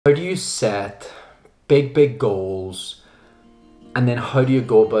How do you set big goals, and then how do you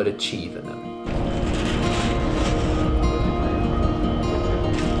go about achieving them?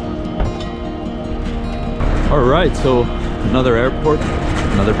 All right, so another airport,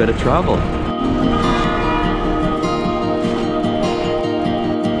 another bit of travel.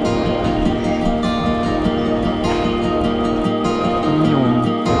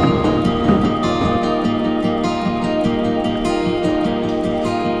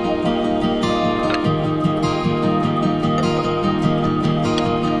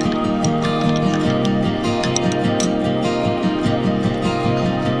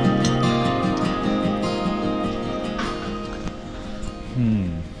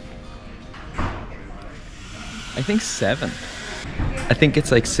 I think 7. I think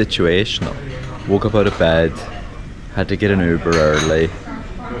it's like situational. Woke up out of bed, had to get an Uber early.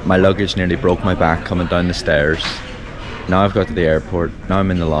 My luggage nearly broke my back coming down the stairs. Now I've got to the airport, now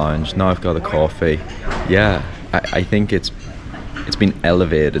I'm in the lounge, now I've got a coffee. Yeah, I think it's been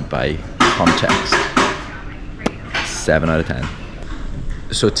elevated by context. 7 out of 10.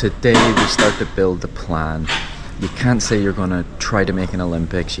 So today we start to build the plan. You can't say you're going to try to make an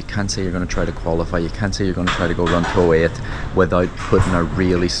Olympics, you can't say you're going to try to qualify, you can't say you're going to try to go run Pro 8 without putting a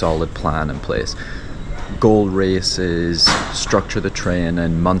really solid plan in place. Goal races, structure the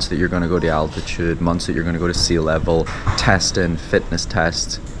training, months that you're going to go to altitude, months that you're going to go to sea level, testing, fitness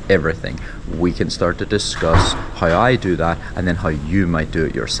tests, everything. We can start to discuss how I do that and then how you might do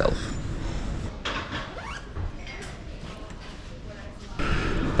it yourself.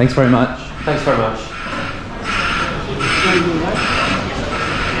 Thanks very much. Thanks very much.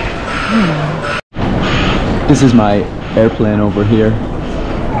 This is my airplane over here.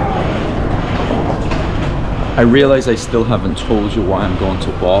 I realize I still haven't told you why I'm going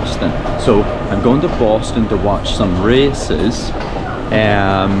to Boston. So I'm going to Boston to watch some races,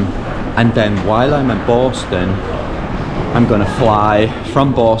 and then while I'm in Boston, I'm going to fly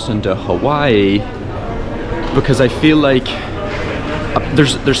from Boston to Hawaii, because I feel like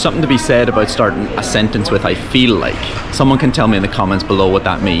there's something to be said about starting a sentence with "I feel like." Someone can tell me in the comments below what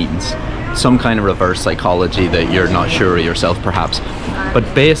that means. Some kind of reverse psychology that you're not sure of yourself perhaps.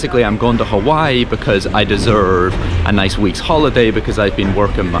 But basically I'm going to Hawaii because I deserve a nice week's holiday, because I've been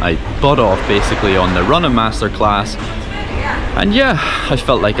working my butt off basically on the running masterclass. And yeah, I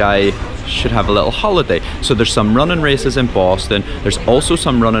felt like I should have a little holiday. So there's some running races in Boston. There's also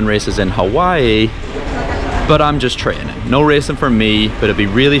some running races in Hawaii. But I'm just training. No racing for me, but it'd be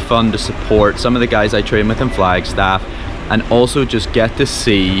really fun to support some of the guys I train with in Flagstaff, and also just get to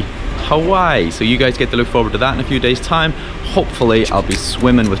see Hawaii. So you guys get to look forward to that in a few days' time. Hopefully I'll be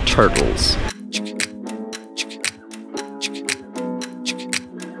swimming with turtles.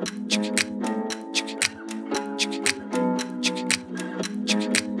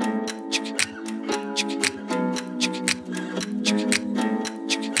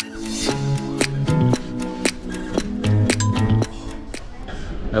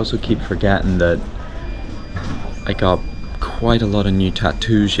 I also keep forgetting that I got quite a lot of new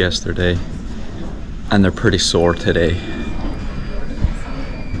tattoos yesterday, and they're pretty sore today.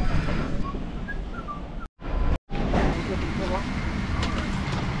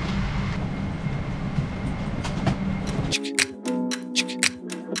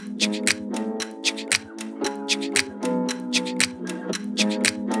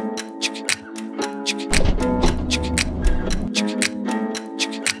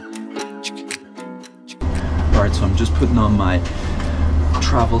 Alright, so I'm just putting on my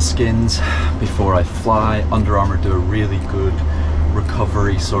travel skins before I fly. Under Armour do a really good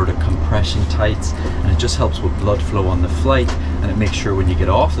recovery sort of compression tights, and it just helps with blood flow on the flight, and it makes sure when you get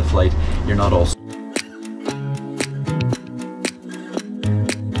off the flight you're not all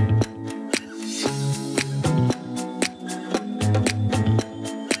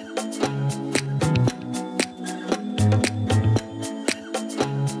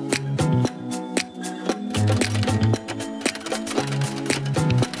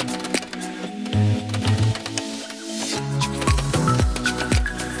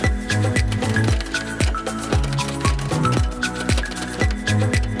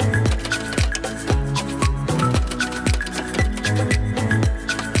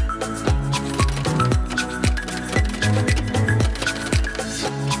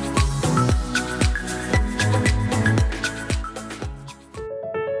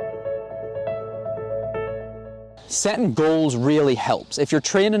Setting goals really helps. If you're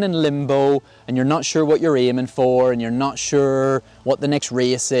training in limbo and you're not sure what you're aiming for and you're not sure what the next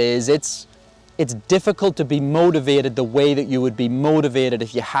race is, it's difficult to be motivated the way that you would be motivated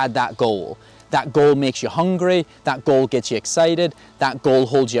if you had that goal. That goal makes you hungry, that goal gets you excited, that goal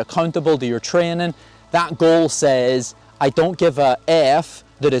holds you accountable to your training. That goal says, I don't give a F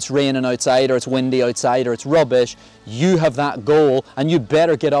that it's raining outside or it's windy outside or it's rubbish. You have that goal and you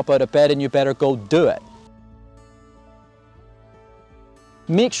better get up out of bed and you better go do it.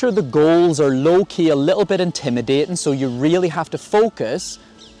 Make sure the goals are low-key, a little bit intimidating, so you really have to focus,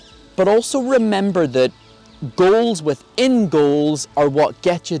 but also remember that goals within goals are what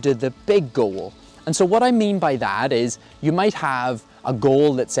get you to the big goal. And so what I mean by that is you might have a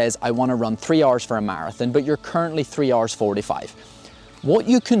goal that says, I want to run 3 hours for a marathon, but you're currently 3 hours 45. What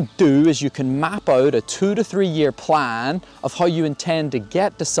you can do is you can map out a 2 to 3 year plan of how you intend to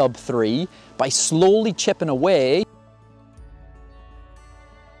get to sub 3 by slowly chipping away.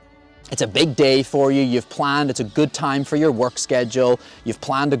 It's a big day for you, you've planned, it's a good time for your work schedule, you've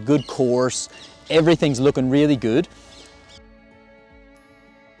planned a good course, everything's looking really good.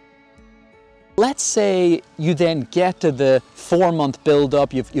 Let's say you then get to the 4-month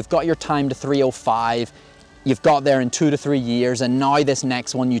build-up, you've got your time to 3:05, you've got there in 2 to 3 years, and now this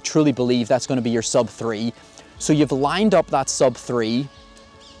next one you truly believe that's going to be your sub 3. So you've lined up that sub 3.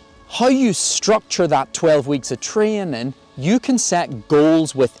 How you structure that 12 weeks of training, you can set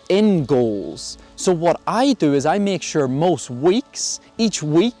goals within goals. So what I do is I make sure most weeks, each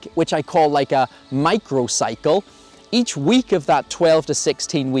week, which I call like a micro cycle, each week of that 12 to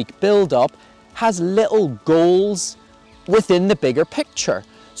 16 week build up has little goals within the bigger picture.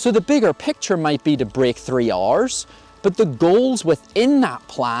 So the bigger picture might be to break 3 hours, but the goals within that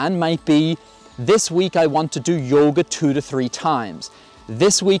plan might be, this week I want to do yoga 2 to 3 times.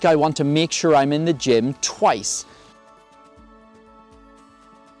 This week I want to make sure I'm in the gym twice.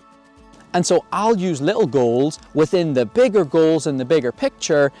 And so I'll use little goals within the bigger goals in the bigger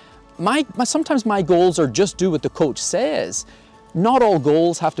picture. Sometimes my goals are just do what the coach says. Not all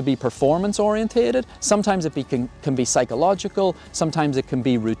goals have to be performance orientated. Sometimes it can be psychological. Sometimes it can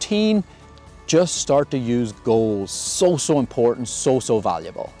be routine. Just start to use goals. So important, so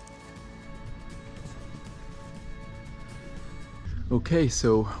valuable. Okay,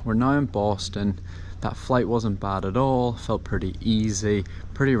 so we're now in Boston. That flight wasn't bad at all, felt pretty easy,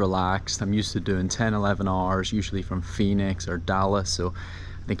 pretty relaxed. I'm used to doing 10, 11 hours, usually from Phoenix or Dallas, so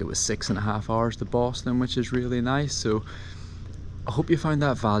I think it was 6.5 hours to Boston, which is really nice. So I hope you found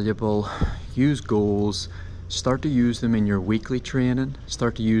that valuable. Use goals, start to use them in your weekly training,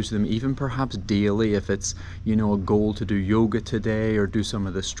 start to use them even perhaps daily if it's, you know, a goal to do yoga today or do some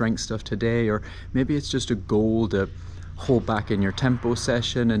of the strength stuff today, or maybe it's just a goal to hold back in your tempo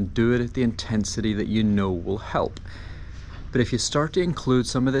session and do it at the intensity that you know will help. But if you start to include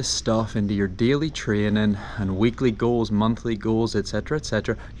some of this stuff into your daily training and weekly goals, monthly goals,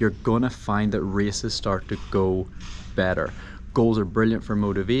 etc., you're gonna find that races start to go better. Goals are brilliant for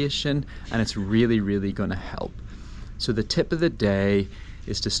motivation and it's really gonna help. So the tip of the day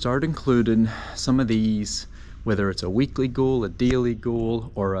is to start including some of these, whether it's a weekly goal, a daily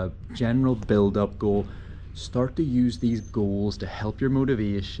goal, or a general build-up goal. Start to use these goals to help your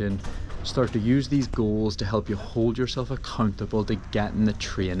motivation. Start to use these goals to help you hold yourself accountable to getting the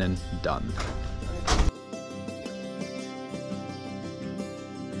training done.